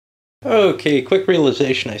Okay, quick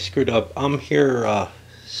realization, I screwed up. I'm here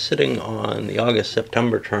sitting on the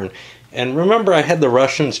August-September turn, and remember I had the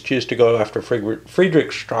Russians choose to go after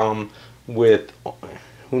Friedrichstraum with,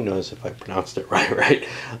 who knows if I pronounced it right?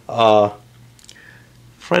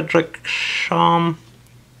 Friedrichstraum,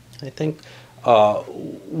 I think,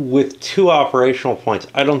 with 2 operational points.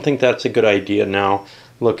 I don't think that's a good idea now,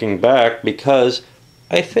 looking back, because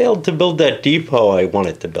I failed to build that depot I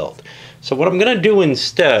wanted to build. So what I'm going to do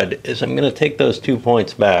instead is I'm going to take those 2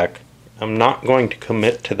 points back. I'm not going to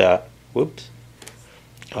commit to that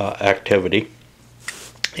activity.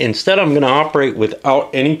 Instead, I'm going to operate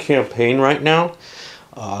without any campaign right now.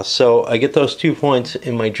 So I get those 2 points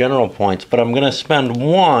in my general points, but I'm going to spend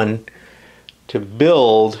 1 to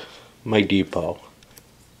build my depot,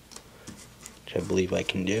 which I believe I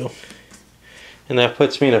can do. And that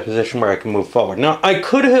puts me in a position where I can move forward. Now, I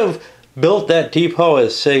could have built that depot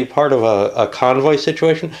as, say, part of a convoy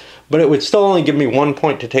situation, but it would still only give me 1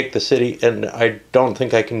 point to take the city, and I don't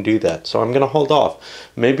think I can do that. So I'm going to hold off.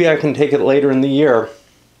 Maybe I can take it later in the year.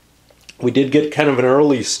 We did get kind of an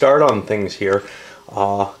early start on things here,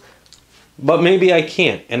 but maybe I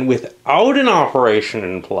can't. And without an operation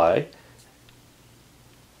in play,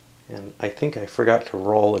 and I think I forgot to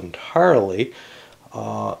roll entirely,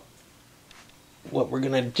 what we're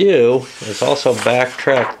going to do is also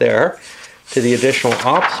backtrack there to the additional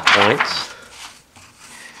ops points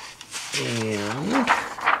and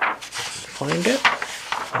find it.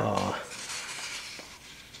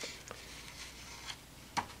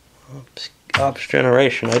 Ops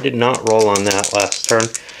generation. I did not roll on that last turn.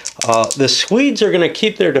 The Swedes are going to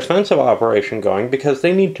keep their defensive operation going because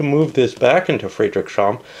they need to move this back into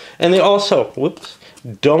Friedrichshain, and they also,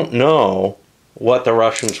 don't know what the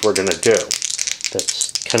Russians were going to do.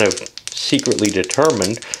 That's kind of secretly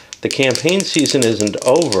determined. The campaign season isn't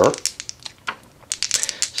over,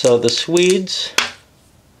 so the Swedes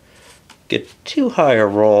get too high a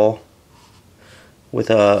roll with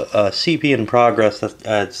a CP in progress that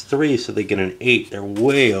adds 3, so they get an 8. They're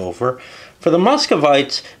way over. For the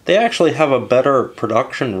Muscovites, they actually have a better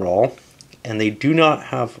production roll, and they do not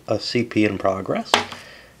have a CP in progress,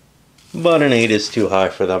 but an 8 is too high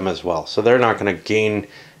for them as well, so they're not going to gain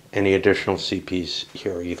any additional CPs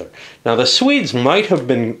here either. Now, the Swedes might have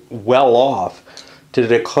been well off to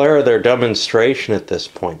declare their demonstration at this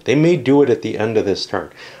point. They may do it at the end of this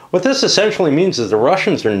turn. What this essentially means is the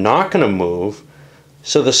Russians are not going to move,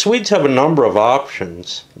 so the Swedes have a number of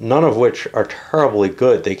options, none of which are terribly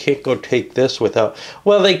good. They can't go take this without...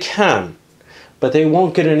 Well, they can, but they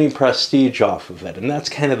won't get any prestige off of it, and that's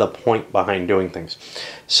kind of the point behind doing things.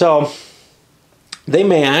 So they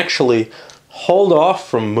may actually hold off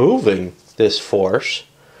from moving this force.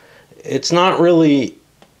 It's not really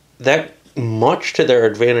that much to their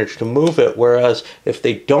advantage to move it, whereas if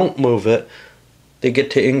they don't move it, they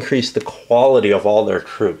get to increase the quality of all their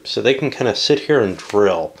troops. So they can kind of sit here and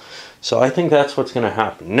drill. So I think that's what's going to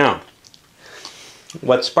happen. Now,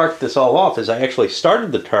 what sparked this all off is I actually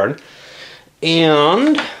started the turn,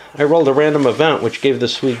 and I rolled a random event which gave the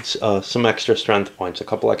Swedes some extra strength points, a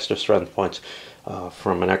couple extra strength points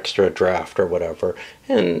from an extra draft or whatever,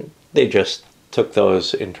 and they just took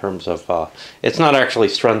those in terms of, it's not actually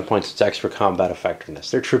strength points, it's extra combat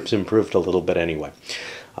effectiveness. Their troops improved a little bit anyway.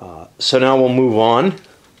 So now we'll move on,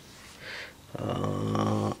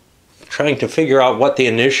 trying to figure out what the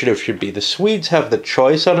initiative should be. The Swedes have the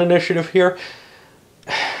choice on initiative here.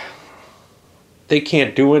 They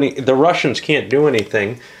can't do the Russians can't do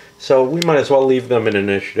anything, so we might as well leave them in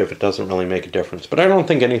initiative. It doesn't really make a difference. But I don't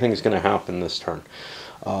think anything's going to happen this turn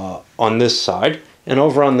on this side. And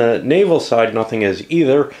over on the naval side, nothing is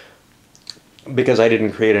either, because I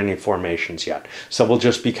didn't create any formations yet. So we'll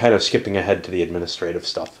just be kind of skipping ahead to the administrative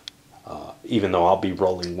stuff, even though I'll be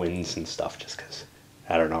rolling wins and stuff just because,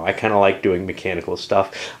 I don't know, I kind of like doing mechanical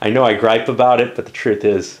stuff. I know I gripe about it, but the truth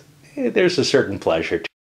is, there's a certain pleasure to it.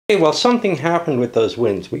 Okay, well, something happened with those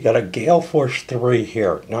winds. We got a gale force 3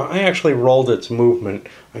 here. Now, I actually rolled its movement.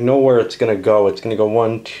 I know where it's going to go. It's going to go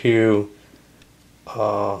 1, 2,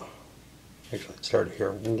 actually, let's start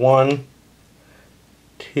here. 1,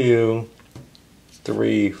 2,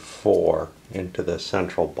 3, 4 into the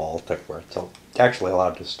central Baltic, where it's actually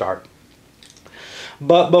allowed to start.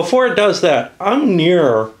 But before it does that, I'm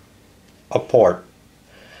near a port.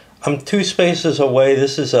 I'm 2 spaces away.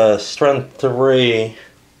 This is a strength 3,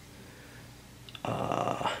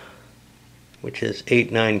 which is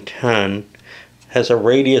 8, 9, 10. Has a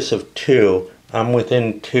radius of 2. I'm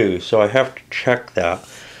within 2, so I have to check that.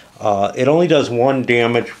 It only does 1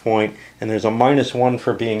 damage point, and there's a -1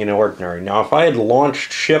 for being an ordinary. Now, if I had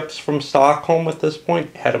launched ships from Stockholm at this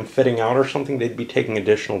point, had them fitting out or something, they'd be taking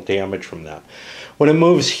additional damage from that. When it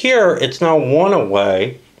moves here, it's now 1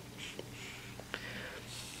 away,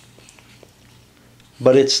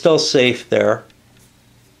 but it's still safe there.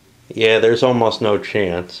 Yeah, there's almost no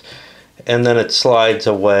chance. And then it slides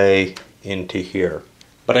away into here.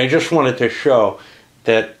 But I just wanted to show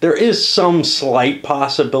that there is some slight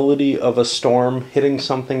possibility of a storm hitting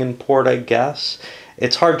something in port, I guess.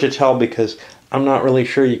 It's hard to tell because I'm not really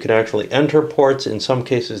sure you could actually enter ports. In some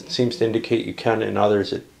cases it seems to indicate you can, in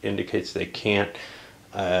others it indicates they can't.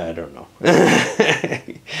 I don't know.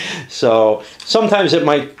 So sometimes it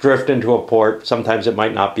might drift into a port, sometimes it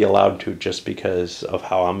might not be allowed to just because of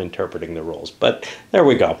how I'm interpreting the rules. But there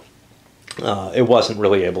we go. It wasn't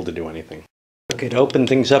really able to do anything. Okay, to open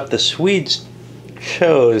things up, the Swedes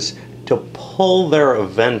chose to pull their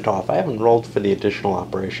event off. I haven't rolled for the additional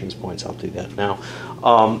operations points. I'll do that now.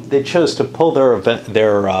 They chose to pull their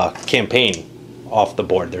campaign off the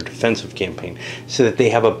board, their defensive campaign, so that they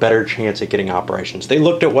have a better chance at getting operations. They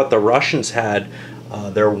looked at what the Russians had,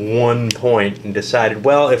 their 1 point, and decided,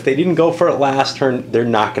 well, if they didn't go for it last turn, they're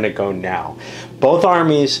not going to go now. Both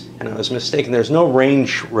armies, and I was mistaken, there's no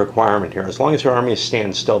range requirement here. As long as your armies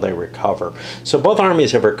stand still, they recover. So both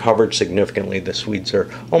armies have recovered significantly. The Swedes are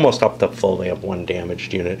almost up to full. They have 1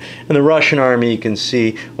 damaged unit. And the Russian army, you can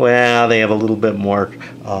see, well, they have a little bit more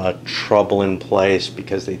trouble in place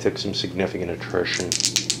because they took some significant attrition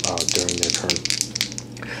during their turn.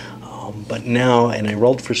 But now, and I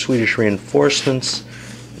rolled for Swedish reinforcements.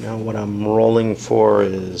 Now what I'm rolling for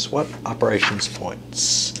is what? Operations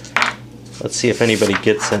points. Let's see if anybody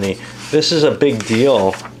gets any. This is a big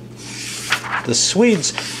deal. The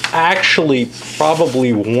Swedes actually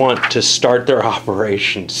probably want to start their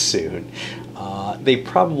operations soon. They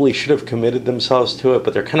probably should have committed themselves to it,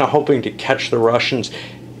 but they're kind of hoping to catch the Russians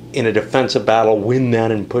in a defensive battle, win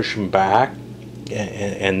that and push them back,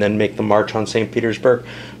 and then make the march on St. Petersburg.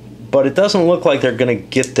 But it doesn't look like they're going to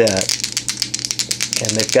get that,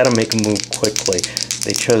 and they've got to make a move quickly.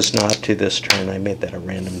 They chose not to this turn. I made that a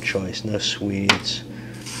random choice. No Swedes.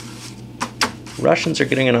 Russians are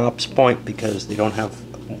getting an ops point because they don't have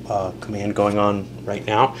command going on right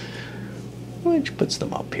now, which puts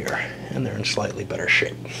them up here, and they're in slightly better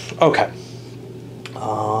shape. Okay.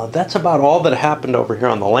 That's about all that happened over here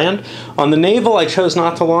on the land. On the naval, I chose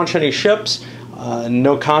not to launch any ships.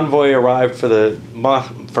 No convoy arrived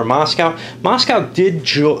for Moscow. Moscow did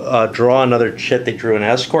draw another chit. They drew an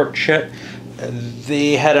escort chit.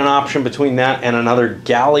 They had an option between that and another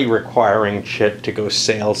galley requiring chit to go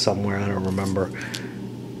sail somewhere. I don't remember.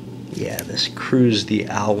 Yeah, this cruise the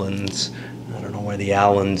Allens. I don't know where the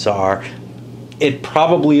Allens are. It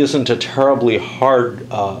probably isn't a terribly hard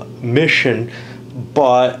mission,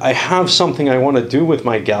 but I have something I want to do with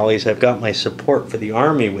my galleys. I've got my support for the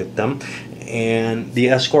army with them, and the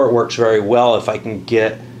escort works very well if I can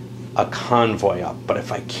get a convoy up. But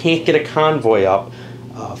if I can't get a convoy up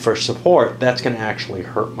for support, that's going to actually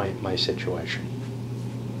hurt my situation.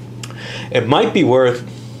 It might be worth,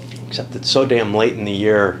 except it's so damn late in the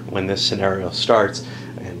year when this scenario starts,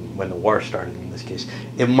 and when the war started in this case,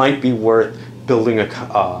 it might be worth building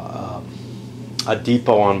a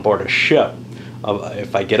depot on board a ship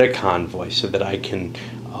if I get a convoy, so that I can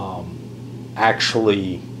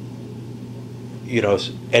actually, you know,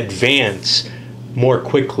 advance more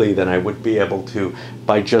quickly than I would be able to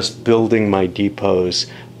by just building my depots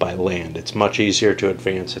by land. It's much easier to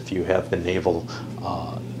advance if you have the naval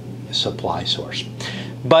supply source.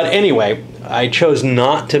 But anyway, I chose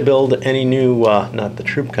not to build any new, not the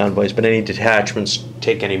troop convoys, but any detachments,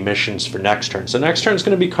 take any missions for next turn. So next turn is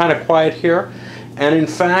going to be kind of quiet here. And in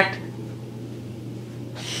fact,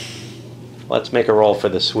 let's make a roll for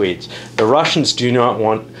the Swedes. The Russians do not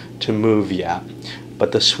want to move yet,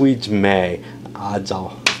 but the Swedes may. Odds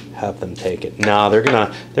I'll have them take it. No, they're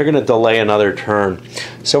gonna delay another turn.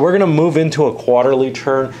 So we're gonna move into a quarterly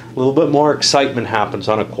turn. A little bit more excitement happens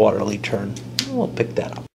on a quarterly turn. We'll pick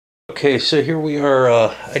that up. Okay, so here we are.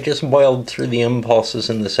 I just boiled through the impulses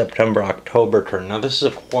in the September-October turn. Now this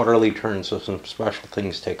is a quarterly turn, so some special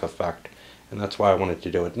things take effect, and that's why I wanted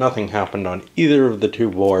to do it. Nothing happened on either of the two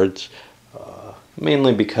boards,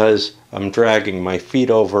 mainly because I'm dragging my feet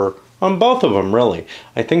over on both of them, really.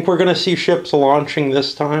 I think we're going to see ships launching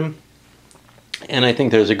this time, and I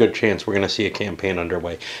think there's a good chance we're going to see a campaign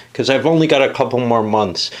underway, because I've only got a couple more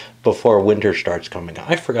months before winter starts coming.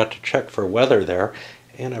 I forgot to check for weather there,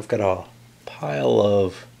 and I've got a pile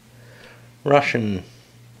of Russian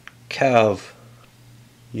cav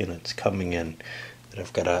units coming in. that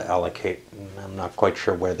I've got to allocate. I'm not quite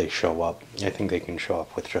sure where they show up. I think they can show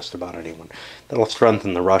up with just about anyone. That'll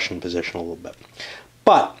strengthen the Russian position a little bit.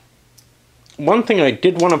 But one thing I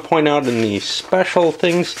did want to point out in the special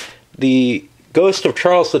things, the Ghost of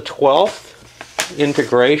Charles XII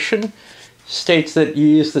integration states that you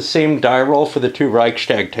use the same die roll for the two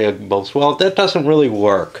Reichstag tables. Well, that doesn't really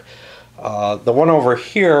work. The one over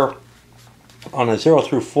here on a 0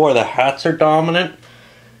 through 4, the hats are dominant.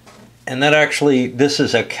 And that actually, this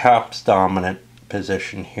is a caps dominant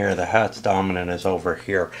position here. The hats dominant is over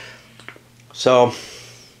here. So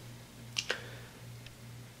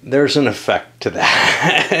there's an effect to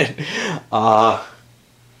that.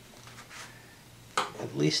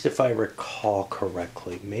 At least if I recall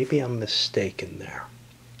correctly. Maybe I'm mistaken there.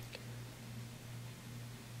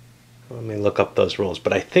 Let me look up those rules,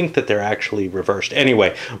 but I think that they're actually reversed.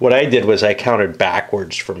 Anyway, what I did was I counted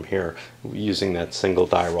backwards from here using that single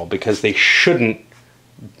die roll because they shouldn't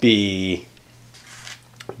be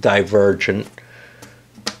divergent.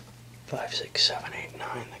 5, 6, 7, 8,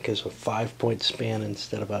 9. That gives a 5-point span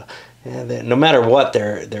instead of a... no matter what,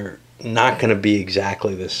 they're not going to be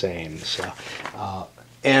exactly the same. So,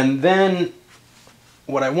 and then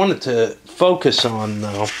what I wanted to focus on,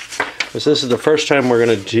 though, was this is the first time we're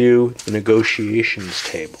going to do the negotiations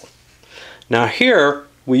table. Now here,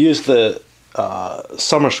 we use the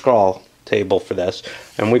summer scroll table for this,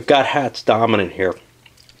 and we've got hats dominant here.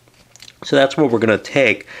 So that's what we're going to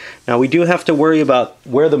take. Now we do have to worry about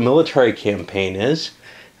where the military campaign is.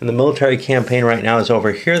 And the military campaign right now is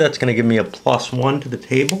over here. That's going to give me a +1 to the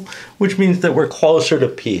table, which means that we're closer to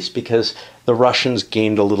peace because the Russians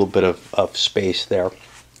gained a little bit of space there.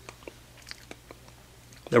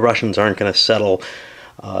 The Russians aren't going to settle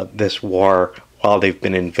this war while they've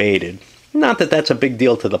been invaded. Not that that's a big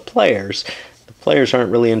deal to the players. The players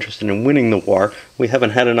aren't really interested in winning the war. We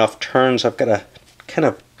haven't had enough turns. I've got to kind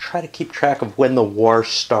of try to keep track of when the war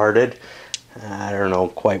started. I don't know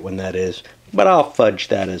quite when that is, but I'll fudge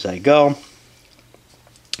that as I go.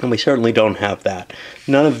 And we certainly don't have that.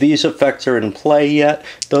 None of these effects are in play yet.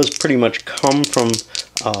 Those pretty much come from,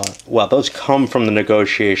 well, those come from the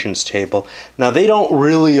negotiations table. Now, they don't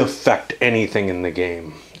really affect anything in the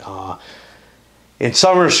game. In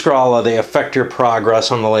Summer Scralla, they affect your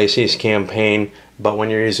progress on the Lacey's campaign, but when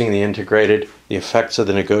you're using the integrated, the effects of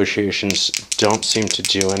the negotiations don't seem to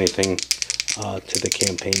do anything to the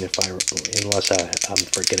campaign unless I'm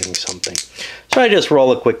forgetting something. So I just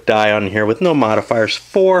roll a quick die on here with no modifiers.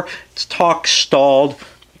 4, it's talk stalled.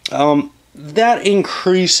 That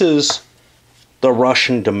increases the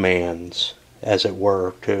Russian demands, as it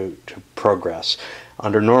were, to progress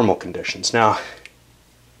under normal conditions. Now,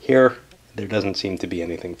 here, there doesn't seem to be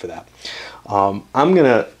anything for that. I'm going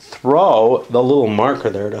to throw the little marker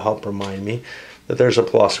there to help remind me that there's a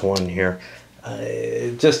 +1 here,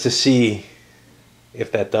 just to see if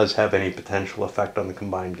that does have any potential effect on the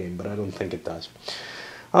combined game, but I don't think it does.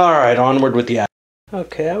 All right, onward with the...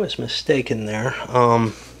 Okay, I was mistaken there.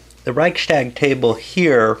 The Reichstag table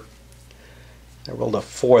here, I rolled a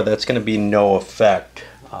 4. That's going to be no effect.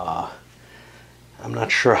 I'm not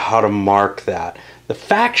sure how to mark that. The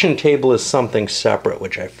faction table is something separate,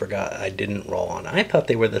 which I forgot I didn't roll on. I thought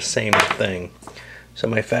they were the same thing. So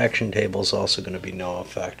my faction table is also going to be no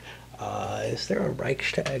effect. Is there a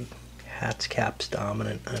Reichstag hats caps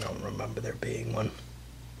dominant? I don't remember there being one.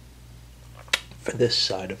 For this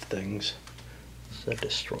side of things. It's a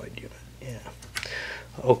destroyed unit. Yeah.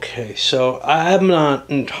 Okay, so I'm not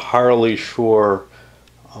entirely sure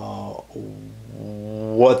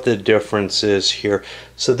what the difference is here.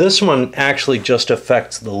 So this one actually just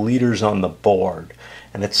affects the leaders on the board,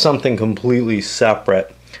 and it's something completely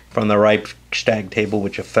separate from the Reichstag table,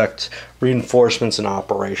 which affects reinforcements and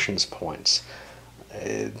operations points.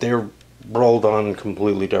 They're rolled on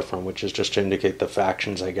completely different, which is just to indicate the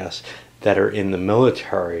factions, I guess, that are in the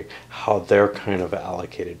military, how they're kind of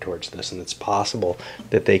allocated towards this. And it's possible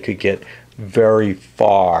that they could get very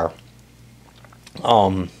far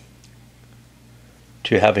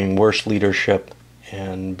to having worse leadership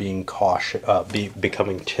and being cautious,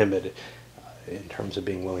 becoming timid in terms of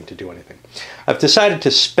being willing to do anything. I've decided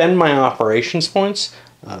to spend my operations points.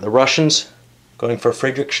 The Russians going for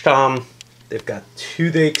Friedrichstamm. They've got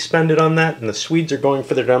 2 they expended on that, and the Swedes are going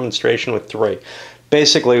for their demonstration with 3.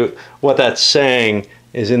 Basically, what that's saying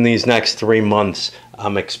is in these next 3 months,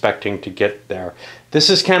 I'm expecting to get there. This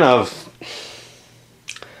is kind of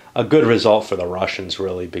a good result for the Russians,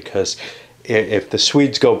 really, because if the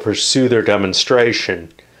Swedes go pursue their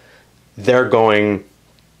demonstration, they're going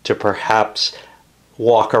to perhaps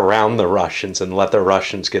walk around the Russians and let the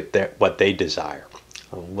Russians get what they desire.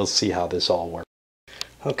 We'll see how this all works.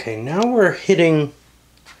 Okay, now we're hitting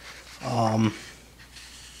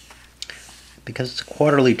because it's a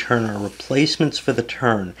quarterly turn, are replacements for the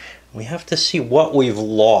turn. We have to see what we've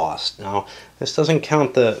lost. Now, this doesn't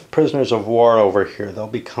count the prisoners of war over here. They'll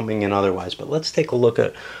be coming in otherwise. But let's take a look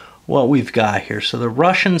at what we've got here. So the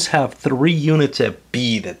Russians have 3 units at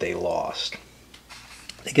B that they lost.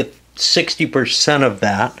 They get 60% of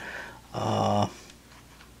that.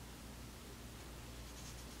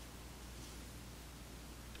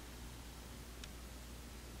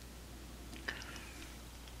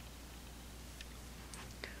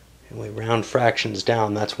 And we round fractions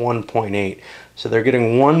down, that's 1.8. So they're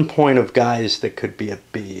getting 1 point of guys that could be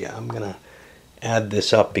at B. I'm going to add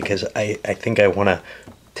this up because I think I want to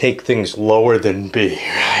take things lower than B,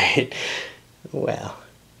 right? Well,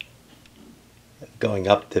 going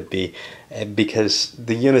up to B, because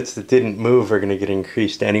the units that didn't move are going to get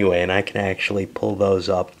increased anyway, and I can actually pull those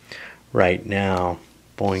up right now.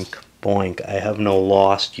 Boink, boink. I have no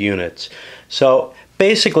lost units. So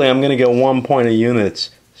basically I'm going to get 1 point of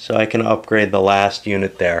units, so I can upgrade the last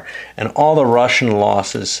unit there. And all the Russian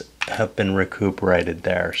losses have been recuperated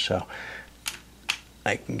there, so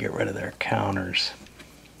I can get rid of their counters,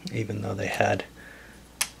 even though they had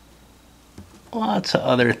lots of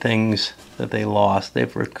other things that they lost.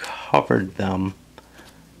 They've recovered them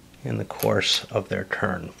in the course of their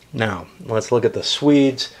turn. Now, let's look at the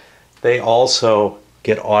Swedes. They also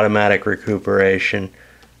get automatic recuperation.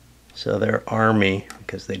 So their army,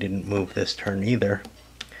 because they didn't move this turn either,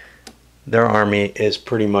 their army is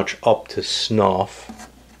pretty much up to snuff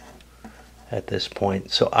at this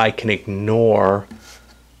point. So I can ignore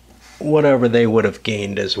whatever they would have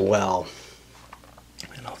gained as well.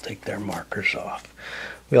 And I'll take their markers off.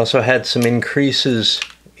 We also had some increases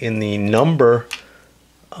in the number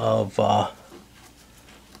of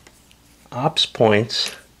ops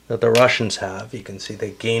points that the Russians have. You can see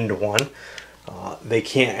they gained 1. They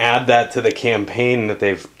can't add that to the campaign that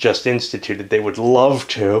they've just instituted. They would love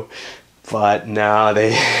to, but now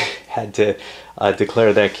they had to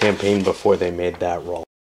declare that campaign before they made that roll.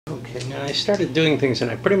 Okay, now I started doing things, and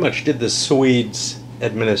I pretty much did the Swedes'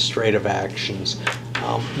 administrative actions.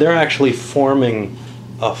 They're actually forming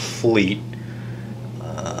a fleet.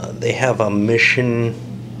 They have a mission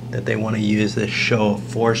that they want to use, this show of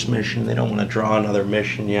force mission. They don't want to draw another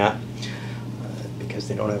mission yet because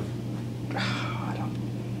they don't have, I don't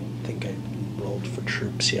think I rolled for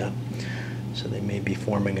troops yet. So they may be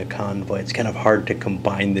forming a convoy. It's kind of hard to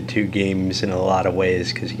combine the 2 games in a lot of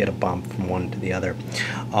ways because you get a bump from one to the other.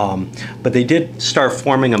 But they did start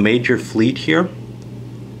forming a major fleet here.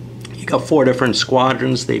 You got 4 different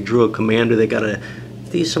squadrons. They drew a commander. They got a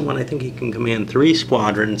decent one. I think he can command 3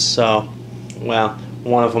 squadrons. So, well,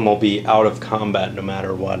 one of them will be out of combat no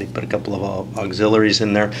matter what. He put a couple of auxiliaries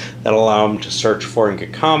in there that allow him to search for and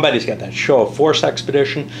get combat. He's got that show of force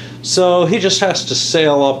expedition. So he just has to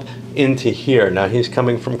sail up into here. Now he's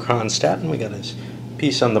coming from Kronstadt, and we got his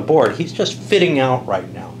piece on the board. He's just fitting out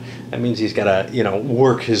right now. That means he's got to, you know,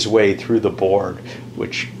 work his way through the board,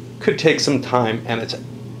 which could take some time, and it's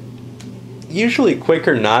usually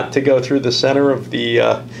quicker not to go through the center of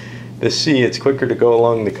the sea. It's quicker to go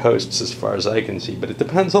along the coasts as far as I can see, but it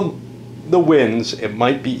depends on the winds. It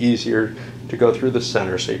might be easier to go through the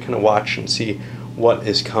center, so you kind of watch and see what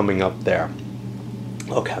is coming up there.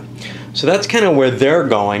 Okay, so that's kind of where they're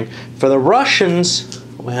going. For the Russians,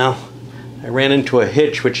 well, I ran into a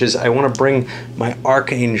hitch, which is I want to bring my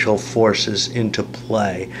Archangel forces into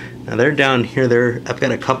play. Now they're down here. I've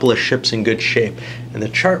got a couple of ships in good shape, and the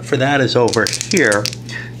chart for that is over here.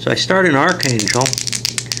 So I start an Archangel,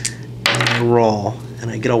 and I roll,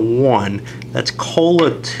 and I get a 1. That's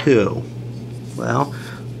Kola 2. Well,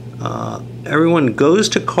 everyone goes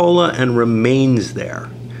to Kola and remains there.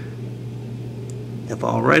 If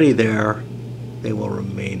already there, they will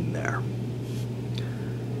remain there.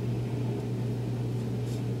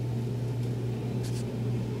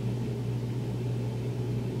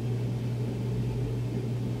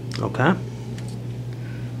 Okay.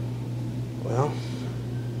 Well,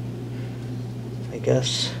 I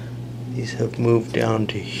guess these have moved down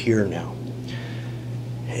to here now.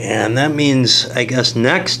 And that means, I guess,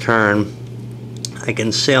 next turn I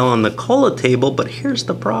can sail on the Kola table, but here's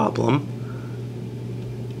the problem.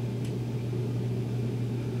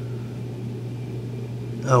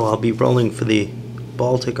 Oh, I'll be rolling for the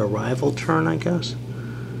Baltic arrival turn, I guess.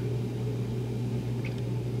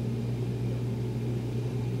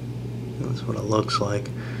 That's what it looks like.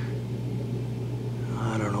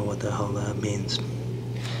 I don't know what the hell that means.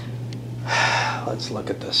 Let's look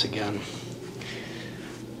at this again.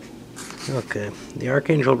 Okay, the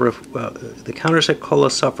Archangel, the counters at Kola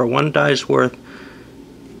suffer 1 die's worth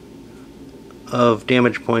of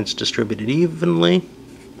damage points distributed evenly.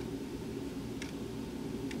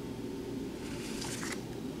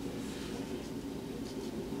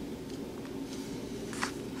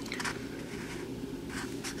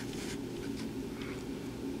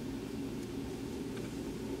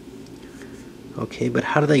 Okay, but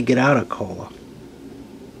how do they get out of Kola?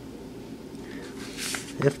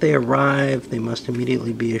 If they arrive, they must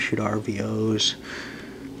immediately be issued RVOs,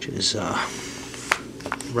 which is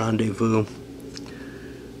rendezvous.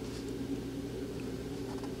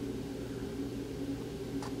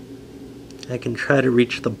 I can try to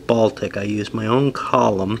reach the Baltic. I use my own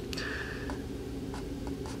column.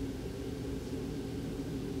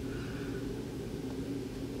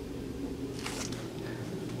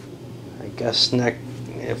 I guess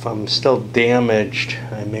if I'm still damaged,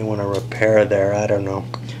 I may want to repair there. I don't know.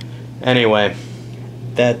 Anyway,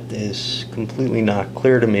 that is completely not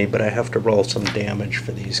clear to me, but I have to roll some damage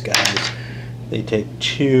for these guys. They take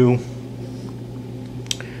 2.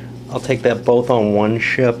 I'll take that both on one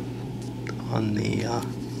ship. Take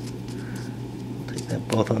that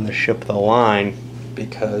both on the ship of the line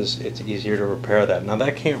because it's easier to repair that. Now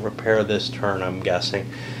that can't repair this turn, I'm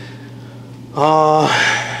guessing.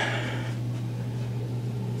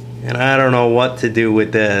 And I don't know what to do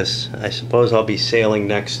with this. I suppose I'll be sailing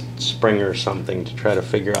next spring or something to try to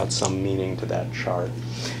figure out some meaning to that chart.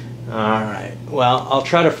 Alright, well, I'll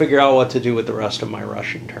try to figure out what to do with the rest of my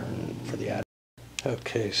Russian turn for the ad.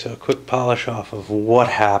 Okay, so a quick polish off of what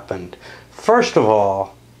happened. First of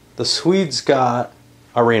all, the Swedes got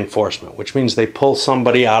a reinforcement, which means they pull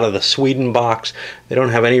somebody out of the Sweden box. They don't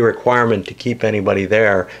have any requirement to keep anybody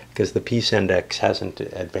there because the peace index hasn't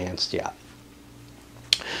advanced yet.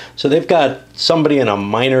 So they've got somebody in a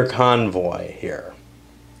minor convoy here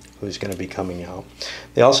who's going to be coming out.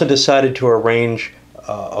 They also decided to arrange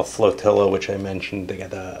a flotilla, which I mentioned. They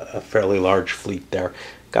got a fairly large fleet there.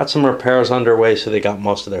 Got some repairs underway, so they got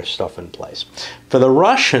most of their stuff in place. For the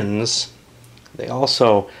Russians, they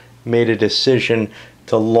also made a decision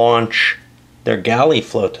to launch their galley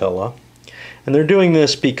flotilla. And they're doing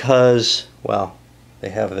this because, well, they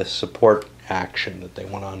have this support action that they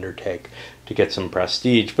want to undertake to get some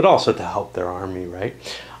prestige, but also to help their army, right,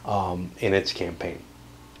 in its campaign.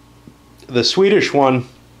 The Swedish one,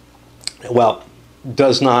 well,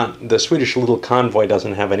 the Swedish little convoy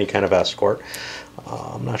doesn't have any kind of escort.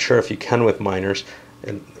 I'm not sure if you can with miners,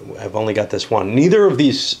 and I've only got this one. Neither of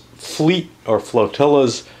these fleet or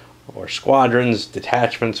flotillas or squadrons,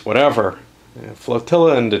 detachments, whatever,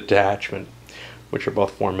 flotilla and detachment, which are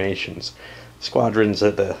both formations. Squadrons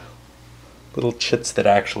are the little chits that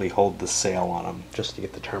actually hold the sail on them, just to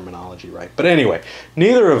get the terminology right. But anyway,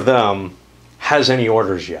 neither of them has any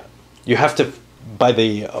orders yet. You have to, by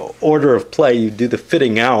the order of play, you do the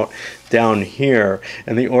fitting out down here,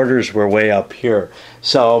 and the orders were way up here.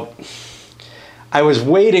 So I was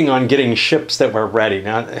waiting on getting ships that were ready.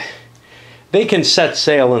 Now, they can set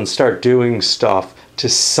sail and start doing stuff to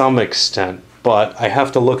some extent, but I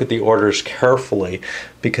have to look at the orders carefully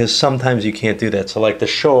because sometimes you can't do that. So like the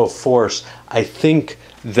show of force, I think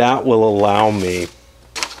that will allow me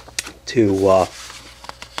to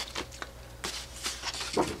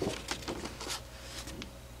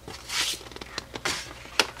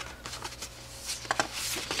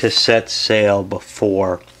set sail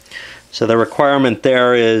before. So the requirement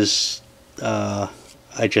there is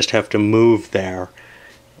I just have to move there,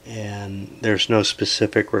 and there's no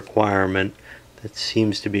specific requirement that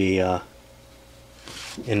seems to be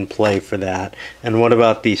in play for that. And what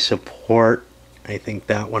about the support? I think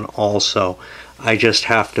that one also, I just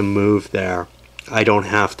have to move there. I don't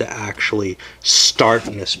have to actually start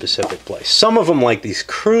in a specific place. Some of them, like these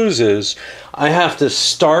cruises, I have to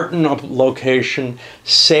start in a location,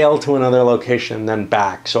 sail to another location, and then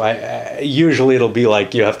back. So usually it'll be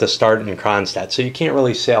like you have to start in Kronstadt, so you can't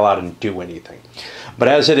really sail out and do anything. But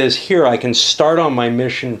as it is here, I can start on my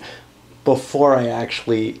mission before I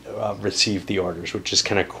actually receive the orders, which is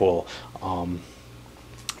kind of cool.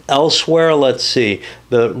 Elsewhere, let's see,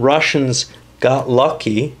 the Russians got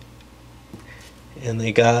lucky and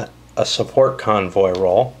they got a support convoy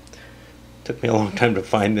roll. Took me a long time to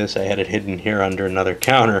find this. I had it hidden here under another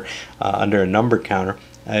counter, under a number counter.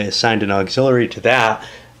 I assigned an auxiliary to that.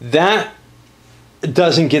 That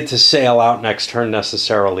doesn't get to sail out next turn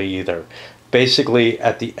necessarily either. Basically,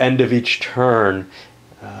 at the end of each turn,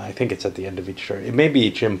 I think it's at the end of each turn, it may be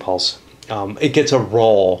each impulse, it gets a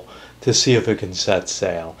roll to see if it can set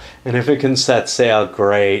sail. And if it can set sail,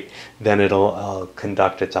 great, then it'll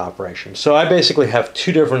conduct its operation. So I basically have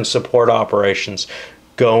two different support operations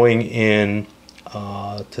going in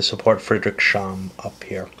to support Friedrichshafen up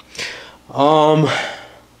here.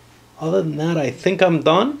 Other than that, I think I'm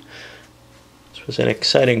done. This was an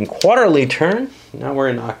exciting quarterly turn. Now we're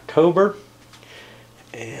in October.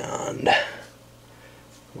 And,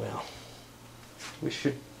 well, we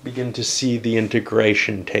should begin to see the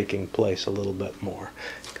integration taking place a little bit more.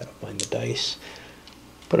 Gotta find the dice.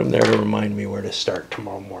 Put them there to remind me where to start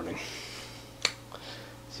tomorrow morning.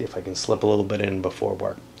 See if I can slip a little bit in before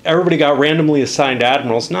work. Everybody got randomly assigned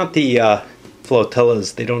admirals, not the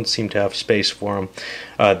flotillas. They don't seem to have space for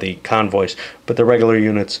them, the convoys, but the regular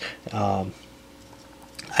units. I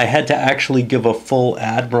had to actually give a full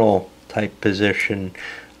admiral type position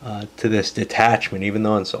to this detachment, even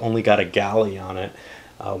though it's only got a galley on it,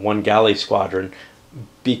 one galley squadron,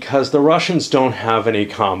 because the Russians don't have any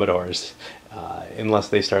commodores unless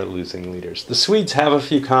they start losing leaders. The Swedes have a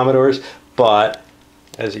few commodores, but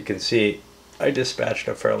as you can see, I dispatched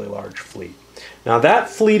a fairly large fleet. Now that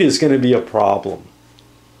fleet is going to be a problem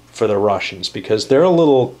for the Russians because their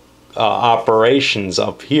little operations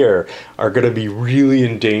up here are going to be really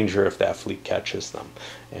in danger if that fleet catches them.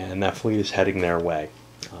 And that fleet is heading their way.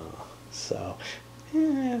 So,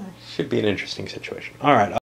 should be an interesting situation. All right.